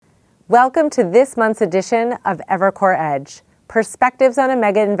Welcome to this month's edition of Evercore Edge, Perspectives on a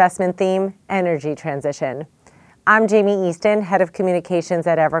Mega Investment Theme, Energy Transition. I'm Jamie Easton, Head of Communications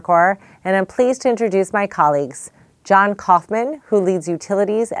at Evercore, and I'm pleased to introduce my colleagues, John Kaufman, who leads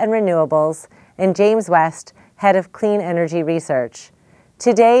Utilities and Renewables, and James West, Head of Clean Energy Research.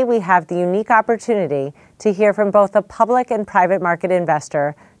 Today, we have the unique opportunity to hear from both a public and private market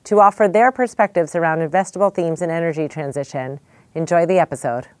investor to offer their perspectives around investable themes in energy transition. Enjoy the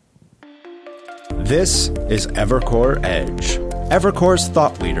episode. This is Evercore Edge, Evercore's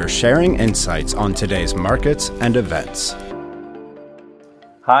thought leader sharing insights on today's markets and events.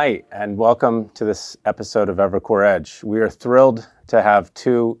 Hi, and welcome to this episode of Evercore Edge. We are thrilled to have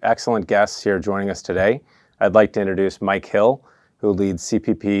two excellent guests here joining us today. I'd like to introduce Mike Hill, who leads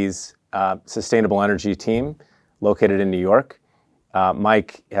CPP's Sustainable Energy team located in New York.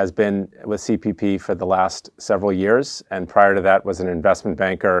 Mike has been with CPP for the last several years, and prior to that was an investment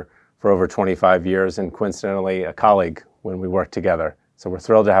banker for over 25 years, and coincidentally a colleague when we worked together. So we're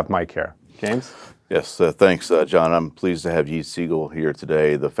thrilled to have Mike here. James? Yes, thanks, John. I'm pleased to have Yves Siegel here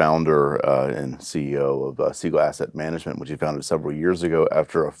today, the founder and CEO of Siegel Asset Management, which he founded several years ago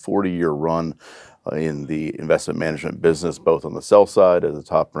after a 40-year run in the investment management business, both on the sell side as a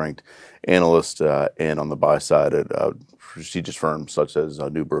top-ranked analyst and on the buy side at prestigious firms such as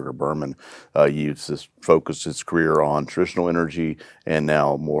Neuberger Berman. Yves has focused his career on traditional energy and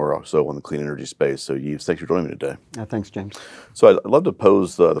now more so on the clean energy space. So Yves, thanks for joining me today. Thanks, James. So I'd love to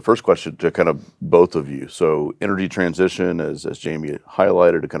pose the first question to kind of both of you. So energy transition, as Jamie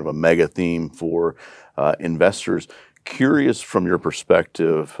highlighted, a kind of a mega theme for investors. Curious from your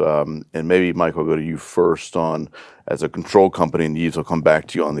perspective, and maybe Mike, I'll go to you first on as a control company, and Yves will come back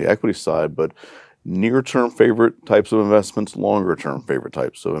to you on the equity side, but near-term favorite types of investments, longer-term favorite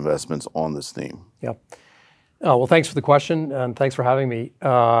types of investments on this theme. Yeah. Well, thanks for the question, and thanks for having me.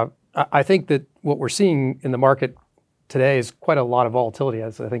 I think that what we're seeing in the market today is quite a lot of volatility,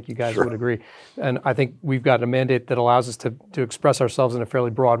 as I think you guys would agree. And I think we've got a mandate that allows us to express ourselves in a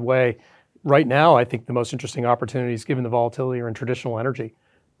fairly broad way. Right now, I think the most interesting opportunities, given the volatility, are in traditional energy,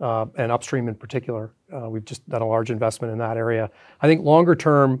 and upstream in particular. We've just done a large investment in that area. I think longer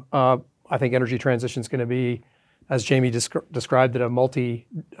term, I think energy transition is going to be, as Jamie described it, a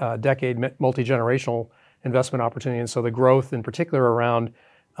multi-decade, multi-generational investment opportunity. And so the growth in particular around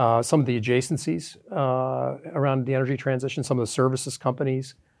some of the adjacencies around the energy transition, some of the services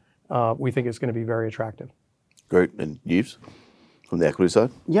companies, we think is going to be very attractive. Great. And Yves, from the equity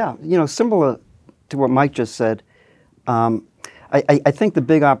side? Yeah, similar to what Mike just said, I think the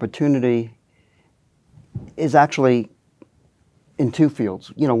big opportunity is actually in two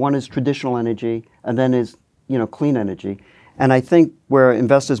fields. One is traditional energy, and then is clean energy. And I think where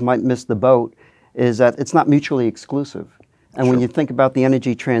investors might miss the boat is that it's not mutually exclusive. And when you think about the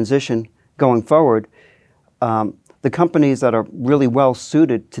energy transition going forward, the companies that are really well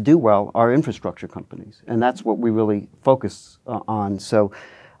suited to do well are infrastructure companies, and that's what we really focus on. So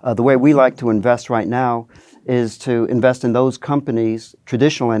the way we like to invest right now is to invest in those companies,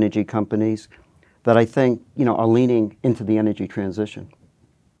 traditional energy companies, that I think are leaning into the energy transition.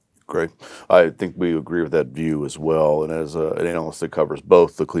 Great. I think we agree with that view as well. And as an analyst that covers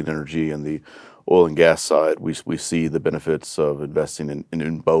both the clean energy and the oil and gas side, we see the benefits of investing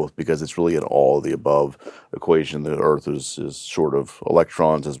in both, because it's really an all of the above equation. The Earth is short of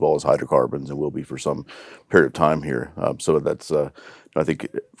electrons as well as hydrocarbons, and will be for some period of time here. So that's, I think,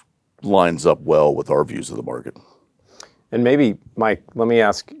 it lines up well with our views of the market. And maybe, Mike, let me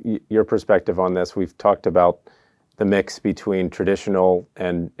ask your perspective on this. We've talked about the mix between traditional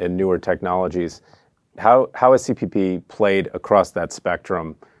and newer technologies. How has CPP played across that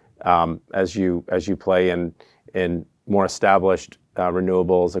spectrum as you play in more established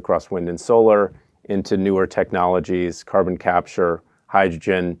renewables across wind and solar, into newer technologies, carbon capture,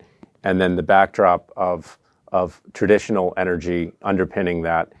 hydrogen, and then the backdrop of traditional energy underpinning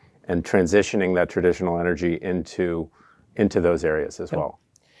that and transitioning that traditional energy into those areas as well?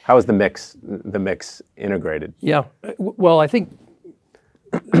 How is the mix integrated? Yeah, well, I think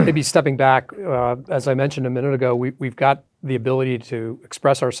maybe stepping back, as I mentioned a minute ago, we've got the ability to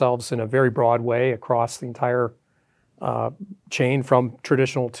express ourselves in a very broad way across the entire chain, from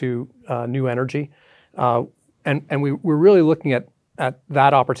traditional to new energy. And we're really looking at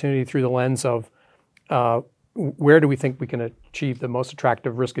that opportunity through the lens of where do we think we can achieve the most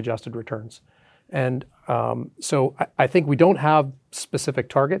attractive risk-adjusted returns. And so I think we don't have specific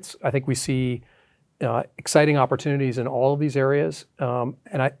targets. I think we see exciting opportunities in all of these areas. And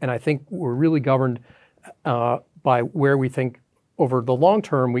I think we're really governed by where we think over the long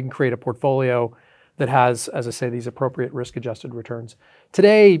term we can create a portfolio that has, as I say, these appropriate risk-adjusted returns.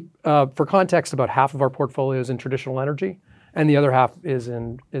 Today, for context, about half of our portfolio is in traditional energy, and the other half is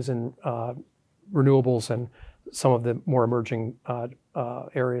in renewables and some of the more emerging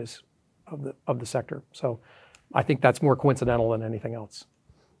areas of the sector. So I think that's more coincidental than anything else.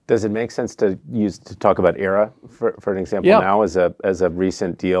 Does it make sense to talk about Aera for an example now as a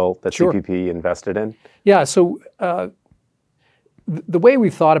recent deal that Sure. CPP invested in? Yeah. So the way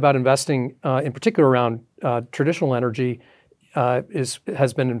we've thought about investing, in particular around traditional energy,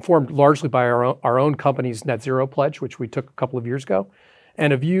 has been informed largely by our own company's net zero pledge, which we took a couple of years ago,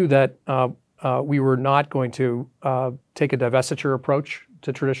 and a view that we were not going to take a divestiture approach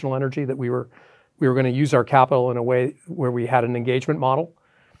to traditional energy, that we were going to use our capital in a way where we had an engagement model.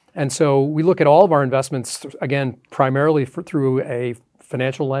 And so we look at all of our investments, again, primarily through a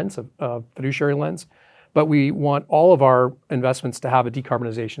financial lens, a fiduciary lens, but we want all of our investments to have a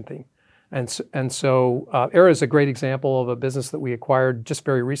decarbonization theme. And so Aera is a great example of a business that we acquired just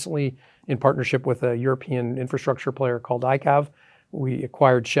very recently in partnership with a European infrastructure player called ICAV. We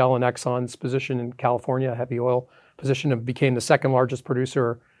acquired Shell and Exxon's position in California, a heavy oil position, and became the second largest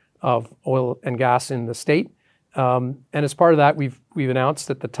producer of oil and gas in the state. And as part of that, we've announced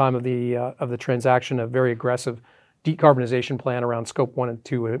at the time of the transaction a very aggressive decarbonization plan around Scope 1 and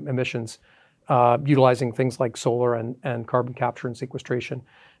 2 emissions, utilizing things like solar and carbon capture and sequestration.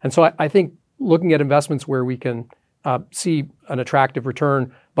 And so I think looking at investments where we can see an attractive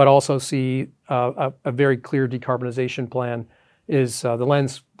return, but also see a very clear decarbonization plan is the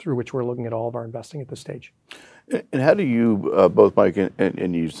lens through which we're looking at all of our investing at this stage. And how do you, both Mike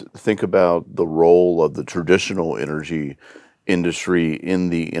and you, think about the role of the traditional energy industry in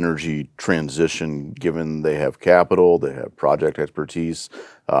the energy transition, given they have capital, they have project expertise?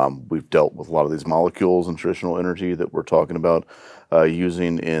 We've dealt with a lot of these molecules in traditional energy that we're talking about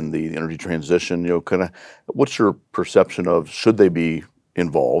using in the energy transition. Kind of, what's your perception of, should they be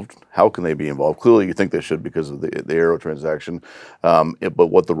involved? How can they be involved? Clearly, you think they should because of the Aera transaction, but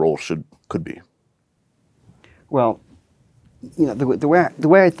what the role could be. Well, the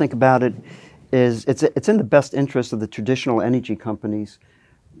way I think about it is it's in the best interest of the traditional energy companies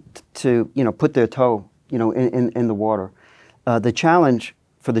to put their toe in the water. The challenge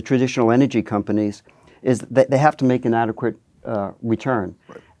for the traditional energy companies is that they have to make an adequate return,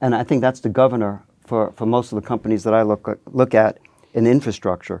 right. And I think that's the governor for most of the companies that I look at in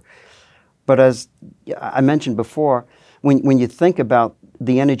infrastructure. But as I mentioned before, when you think about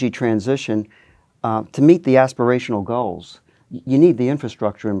the energy transition, to meet the aspirational goals, you need the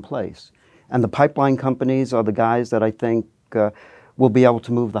infrastructure in place. And the pipeline companies are the guys that I think will be able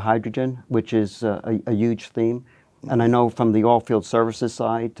to move the hydrogen, which is a huge theme. And I know from the oilfield services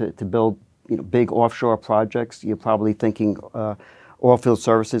side, to build big offshore projects, you're probably thinking oilfield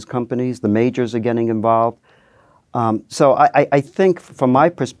services companies. The majors are getting involved. So I think from my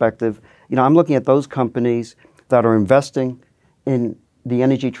perspective, I'm looking at those companies that are investing in the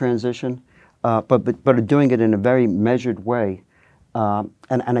energy transition, but are doing it in a very measured way. And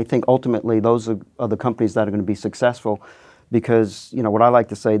I think ultimately those are the companies that are going to be successful, because what I like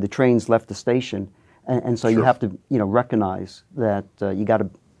to say, the train's left the station, and so sure. You have to recognize that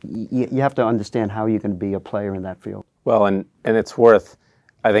you have to understand how you're going to be a player in that field. Well, and it's worth,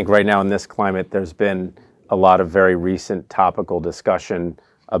 I think right now in this climate, there's been a lot of very recent topical discussion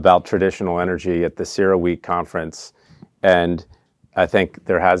about traditional energy at the CERAWeek conference, and I think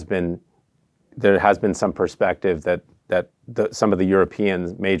there has been some perspective that some of the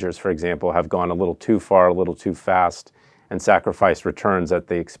European majors, for example, have gone a little too far, a little too fast, and sacrificed returns at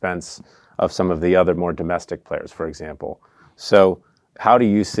the expense of some of the other more domestic players, for example. So how do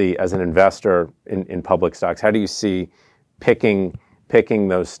you see, as an investor in public stocks, how do you see picking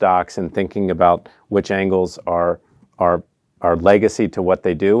those stocks and thinking about which angles are legacy to what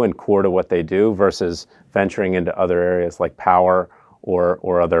they do and core to what they do versus venturing into other areas like power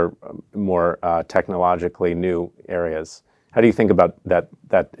or other more technologically new areas? How do you think about that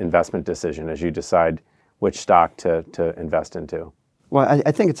investment decision as you decide which stock to invest into? Well,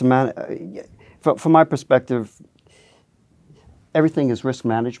 I think it's a matter, from my perspective, everything is risk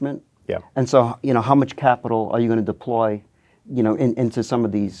management. Yeah. And so, how much capital are you going to deploy, into some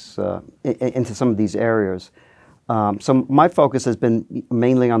of these areas? So my focus has been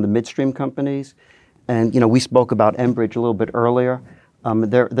mainly on the midstream companies. And we spoke about Enbridge a little bit earlier.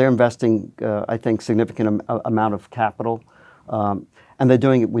 They're investing, I think, significant amount of capital, and they're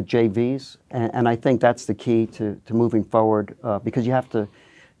doing it with JVs. And I think that's the key to moving forward, because you have to,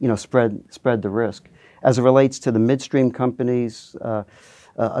 spread the risk. As it relates to the midstream companies,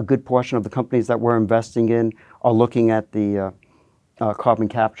 a good portion of the companies that we're investing in are looking at the carbon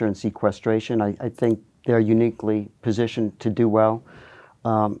capture and sequestration. I think they're uniquely positioned to do well.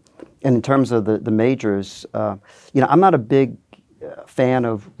 And in terms of the majors, I'm not a big fan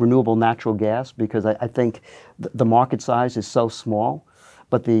of renewable natural gas because I think the market size is so small,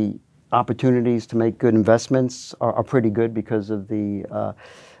 but the opportunities to make good investments are pretty good because of the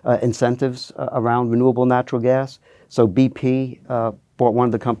incentives around renewable natural gas. So BP bought one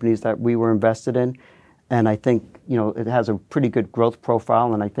of the companies that we were invested in, and I think it has a pretty good growth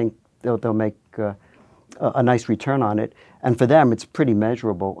profile, and I think they'll make a nice return on it. And for them, it's pretty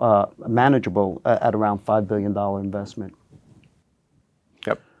measurable, manageable at around $5 billion investment.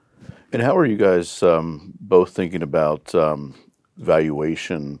 Yep. And how are you guys both thinking about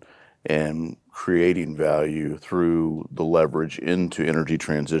valuation and creating value through the leverage into energy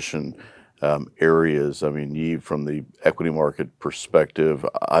transition areas? I mean, Yves, from the equity market perspective,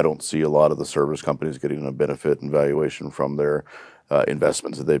 I don't see a lot of the service companies getting a benefit in valuation from their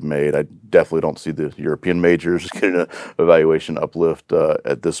investments that they've made. I definitely don't see the European majors getting a valuation uplift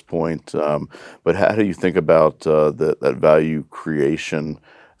at this point. But how do you think about that value creation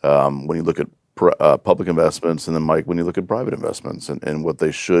when you look at public investments, and then Mike, when you look at private investments and what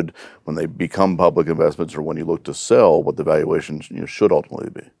they should, when they become public investments or when you look to sell, what the valuation should ultimately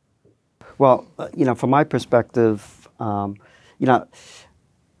be? Well, from my perspective,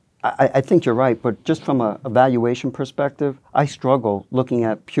 I think you're right, but just from a valuation perspective, I struggle looking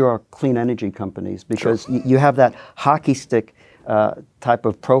at pure clean energy companies because you have that hockey stick type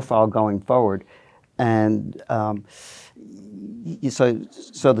of profile going forward, and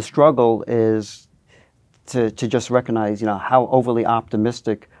so the struggle is to just recognize, how overly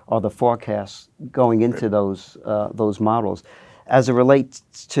optimistic are the forecasts going into those models. As it relates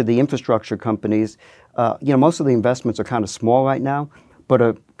to the infrastructure companies, most of the investments are kind of small right now, but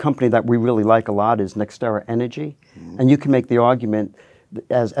a company that we really like a lot is NextEra Energy, and you can make the argument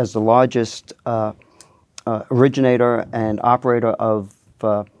as the largest originator and operator of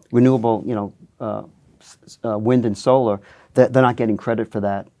renewable, wind and solar, that they're not getting credit for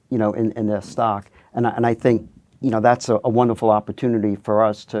that, in their stock. And I think, that's a wonderful opportunity for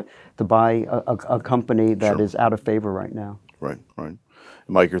us to buy a company that is out of favor right now. Right.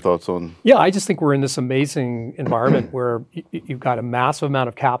 Mike, your thoughts on? Yeah, I just think we're in this amazing environment where you've got a massive amount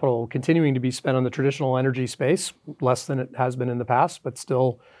of capital continuing to be spent on the traditional energy space, less than it has been in the past, but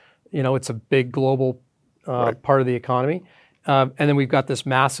still, it's a big global part of the economy. And then we've got this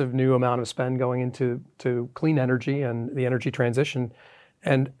massive new amount of spend going into clean energy and the energy transition.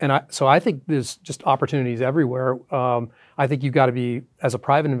 So I think there's just opportunities everywhere. I think you've got to be, as a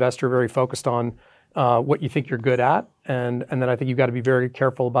private investor, very focused on what you think you're good at. And then I think you've got to be very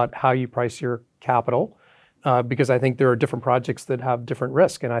careful about how you price your capital because I think there are different projects that have different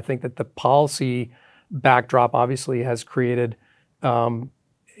risk. And I think that the policy backdrop obviously has created, again,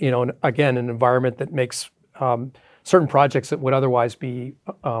 an environment that makes certain projects that would otherwise be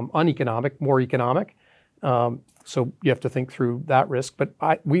uneconomic, more economic. So you have to think through that risk. But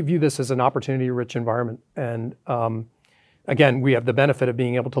we view this as an opportunity-rich environment. And again, we have the benefit of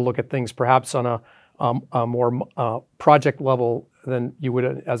being able to look at things perhaps on a more project level than you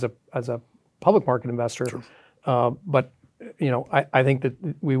would as a public market investor. Sure. But I think that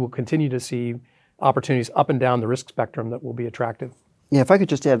we will continue to see opportunities up and down the risk spectrum that will be attractive. Yeah, if I could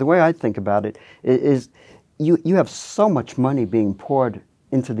just add, the way I think about it is you have so much money being poured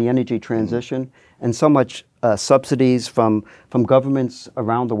into the energy transition and so much subsidies from governments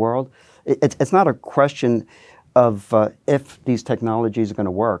around the world. It's not a question of if these technologies are going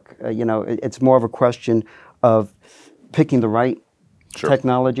to work. It's more of a question of picking the right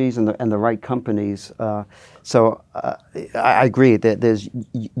technologies and the right companies. So I agree that there's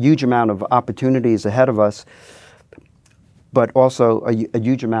a huge amount of opportunities ahead of us, but also a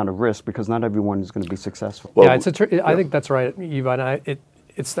huge amount of risk because not everyone is going to be successful. Well, I think that's right, Eva.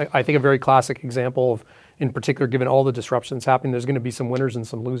 It's I think a very classic example of, in particular, given all the disruptions happening, there's going to be some winners and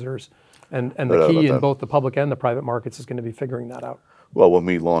some losers. And the key in both the public and the private markets is going to be figuring that out. Well, when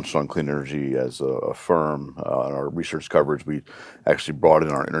we launched on clean energy as a firm, on our research coverage, we actually brought in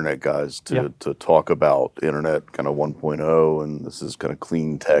our internet guys to talk about internet kind of 1.0, and this is kind of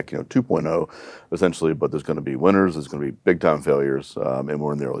clean tech, 2.0 essentially. But there's going to be winners, there's going to be big time failures, and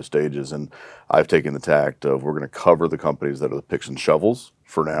we're in the early stages. And I've taken the tact of we're going to cover the companies that are the picks and shovels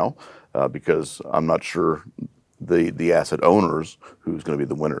for now, because I'm not sure the asset owners who's going to be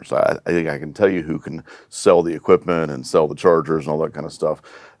the winners. I think I can tell you who can sell the equipment and sell the chargers and all that kind of stuff,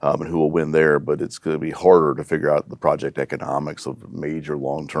 and who will win there. But it's going to be harder to figure out the project economics of major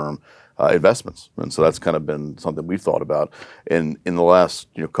long-term investments. And so that's kind of been something we've thought about. And in the last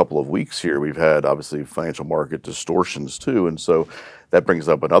couple of weeks here, we've had obviously financial market distortions too. And so that brings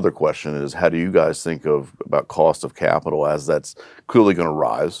up another question: is how do you guys think about cost of capital, as that's clearly going to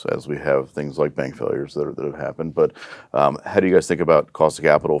rise as we have things like bank failures that have happened? But how do you guys think about cost of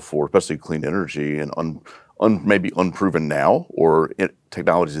capital for especially clean energy and maybe unproven now, or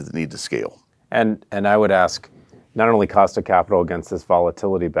technologies that need to scale? And I would ask, not only cost of capital against this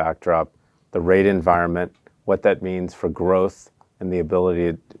volatility backdrop, the rate environment, what that means for growth and the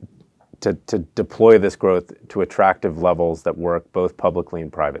ability to deploy this growth to attractive levels that work both publicly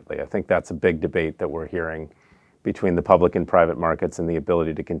and privately. I think that's a big debate that we're hearing between the public and private markets and the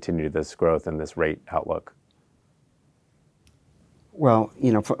ability to continue this growth and this rate outlook. Well,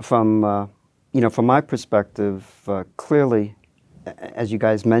 from my perspective, clearly, as you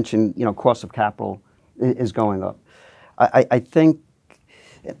guys mentioned, cost of capital is going up. I think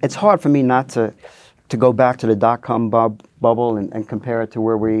it's hard for me not to go back to the dot-com bubble and compare it to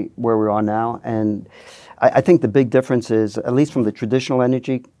where we are now. And I think the big difference is, at least from the traditional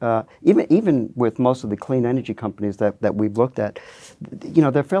energy, even with most of the clean energy companies that we've looked at,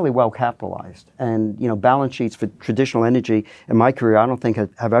 they're fairly well capitalized. And balance sheets for traditional energy in my career, I don't think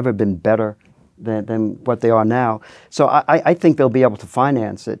have ever been better than what they are now. So I think they'll be able to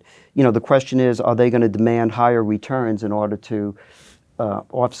finance it. The question is, are they going to demand higher returns in order to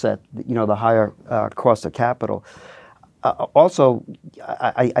offset the higher cost of capital? Also,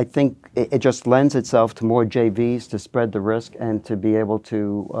 I think it just lends itself to more JVs to spread the risk and to be able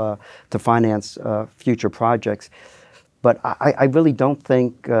to finance future projects. But I really don't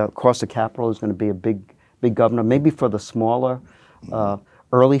think cost of capital is going to be a big governor. Maybe for the smaller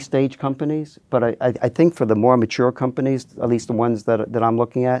early stage companies, but I think for the more mature companies, at least the ones that I'm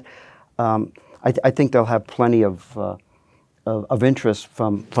looking at, I think they'll have plenty of interest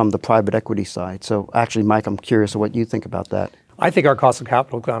from the private equity side. So actually, Mike, I'm curious of what you think about that. I think our cost of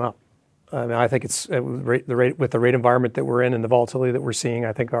capital has gone up. I mean, I think it's with the rate environment that we're in and the volatility that we're seeing.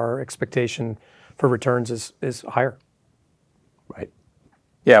 I think our expectation for returns is higher. Right.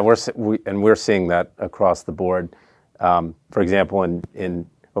 Yeah, we're seeing that across the board. For example, in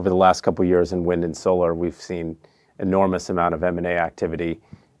over the last couple of years in wind and solar, we've seen enormous amount of M&A activity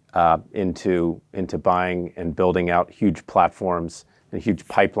into buying and building out huge platforms and huge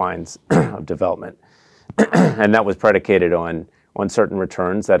pipelines of development, and that was predicated on certain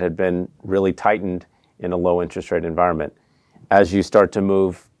returns that had been really tightened in a low interest rate environment. As you start to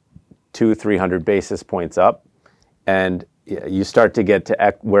move 200-300 basis points up, and you start to get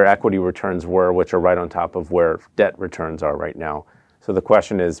to where equity returns were, which are right on top of where debt returns are right now. So the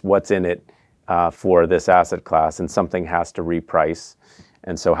question is, what's in it for this asset class? And something has to reprice.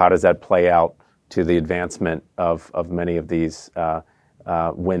 And so how does that play out to the advancement of many of these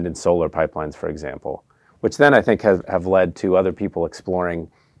wind and solar pipelines, for example, which then I think have led to other people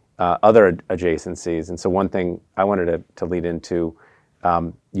exploring other adjacencies. And so one thing I wanted to lead into,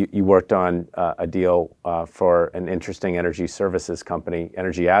 you worked on a deal for an interesting energy services company,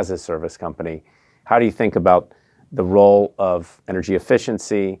 energy as a service company. How do you think about the role of energy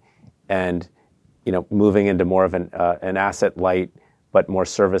efficiency and moving into more of an asset light but more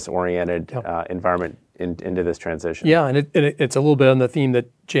service-oriented environment into this transition? Yeah, and it's a little bit on the theme that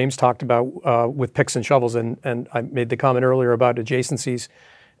James talked about with picks and shovels, and I made the comment earlier about adjacencies,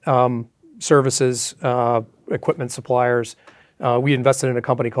 services, equipment suppliers. We invested in a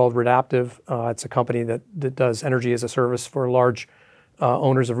company called Redaptive. It's a company that does energy as a service for large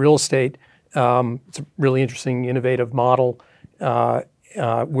owners of real estate. It's a really interesting, innovative model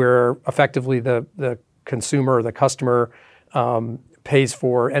where effectively the consumer or the customer pays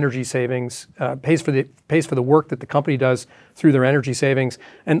for energy savings, pays for the work that the company does through their energy savings.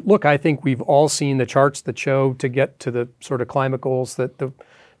 And look, I think we've all seen the charts that show to get to the sort of climate goals that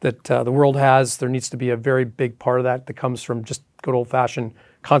the world has, there needs to be a very big part of that comes from just good old-fashioned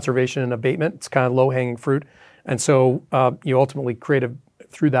conservation and abatement. It's kind of low-hanging fruit. And so you ultimately create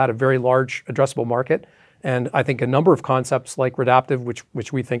through that a very large addressable market. And I think a number of concepts like Redaptive,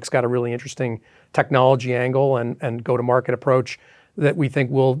 which we think's got a really interesting technology angle and go-to-market approach that we think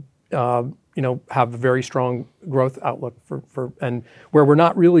will have a very strong growth outlook for and where we're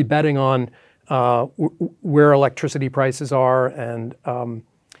not really betting on where electricity prices are and how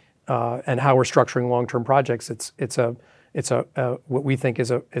we're structuring long-term projects. It's what we think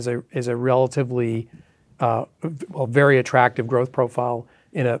is a relatively very attractive growth profile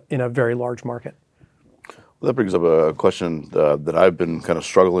in a very large market. That brings up a question that I've been kind of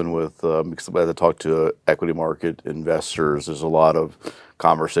struggling with because as I talk to equity market investors, there's a lot of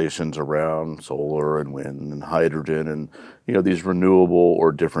conversations around solar and wind and hydrogen and these renewable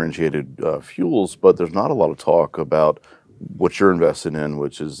or differentiated fuels, but there's not a lot of talk about what you're invested in,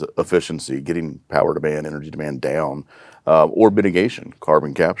 which is efficiency, getting power demand, energy demand down, or mitigation,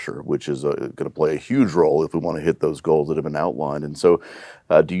 carbon capture, which is going to play a huge role if we want to hit those goals that have been outlined. And so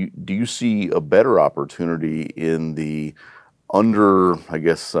do you see a better opportunity in the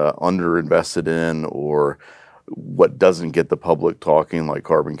underinvested in, or what doesn't get the public talking, like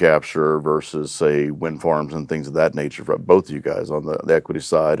carbon capture versus, say, wind farms and things of that nature, for both of you guys on the equity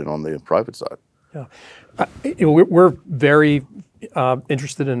side and on the private side? Yeah, we're very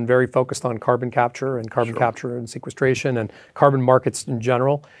interested and very focused on carbon capture and capture and sequestration and carbon markets in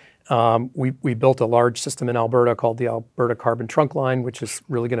general. We built a large system in Alberta called the Alberta Carbon Trunk Line, which is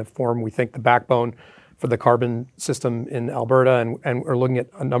really going to form, we think, the backbone for the carbon system in Alberta, and we're looking at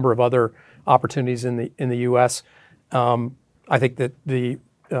a number of other opportunities in the U.S. I think that the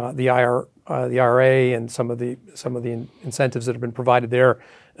IRA and some of the incentives that have been provided there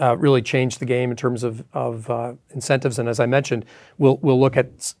really changed the game in terms of incentives. And as I mentioned, we'll look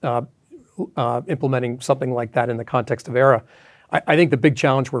at implementing something like that in the context of ERA. I think the big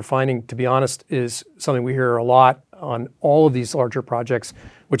challenge we're finding, to be honest, is something we hear a lot on all of these larger projects,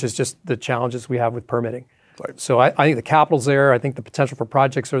 which is just the challenges we have with permitting. Right. So I think the capital's there. I think the potential for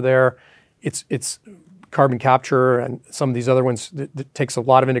projects are there. It's carbon capture and some of these other ones that takes a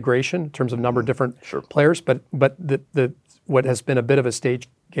lot of integration in terms of number of different players. But the what has been a bit of a stage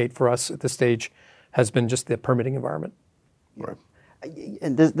gate for us at this stage has been just the permitting environment. Right.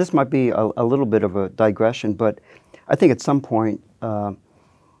 And this might be a little bit of a digression, but I think at some point, I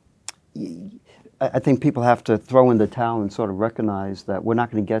think people have to throw in the towel and sort of recognize that we're not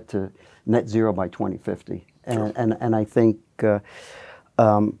going to get to net zero by 2050. And I think you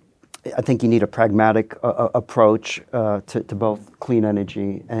need a pragmatic approach to both clean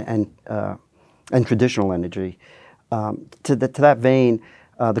energy and traditional energy. To that vein,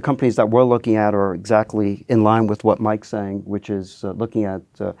 the companies that we're looking at are exactly in line with what Mike's saying, which is looking at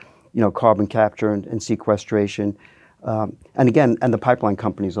carbon capture and sequestration, and the pipeline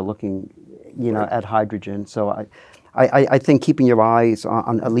companies are looking at hydrogen. So I think keeping your eyes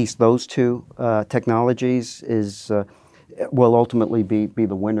on at least those two technologies will ultimately be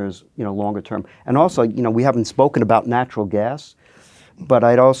the winners longer term. And also we haven't spoken about natural gas, but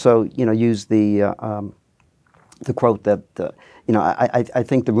I'd also use the quote that I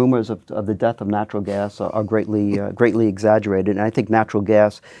think the rumors of the death of natural gas are greatly exaggerated, and I think natural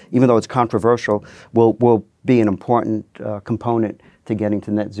gas, even though it's controversial, will be an important component to getting to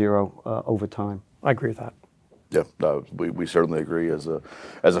net zero over time. I agree with that. Yeah, we certainly agree as a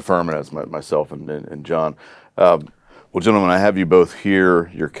firm and as myself and John. Well, gentlemen, I have you both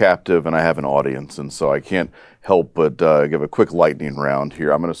here. You're captive, and I have an audience, and so I can't help but give a quick lightning round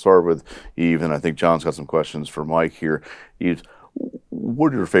here. I'm going to start with Eve, and I think John's got some questions for Mike here. Eve,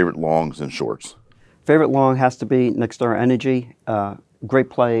 what are your favorite longs and shorts? Favorite long has to be NextEra Energy. Great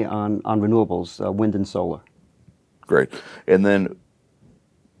play on renewables, wind and solar. Great. And then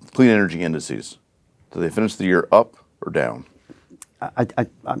clean energy indices. Do they finish the year up or down?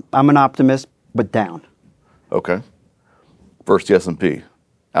 I'm an optimist, but down. Okay. First, the S&P.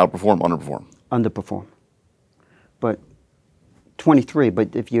 Outperform, underperform? Underperform. But 23,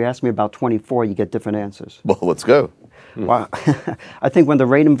 but if you ask me about 24, you get different answers. Well, let's go. Well, I think when the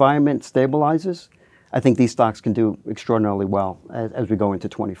rate environment stabilizes, I think these stocks can do extraordinarily well as we go into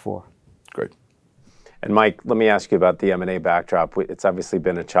 24. Great. And Mike, let me ask you about the M&A backdrop. It's obviously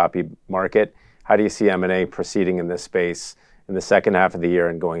been a choppy market. How do you see M&A proceeding in this space in the second half of the year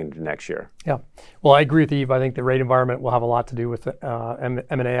and going into next year? Yeah, well, I agree with Eve. I think the rate environment will have a lot to do with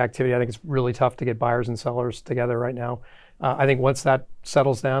M&A activity. I think it's really tough to get buyers and sellers together right now. I think once that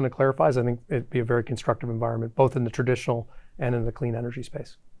settles down and clarifies, I think it'd be a very constructive environment, both in the traditional and in the clean energy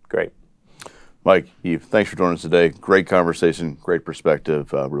space. Great. Mike, Eve, thanks for joining us today. Great conversation, great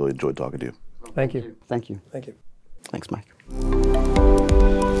perspective. Really enjoyed talking to you. Thank you. Thank you. Thank you. Thanks, Mike.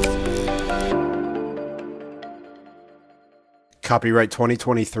 Copyright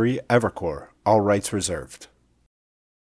 2023 Evercore. All rights reserved.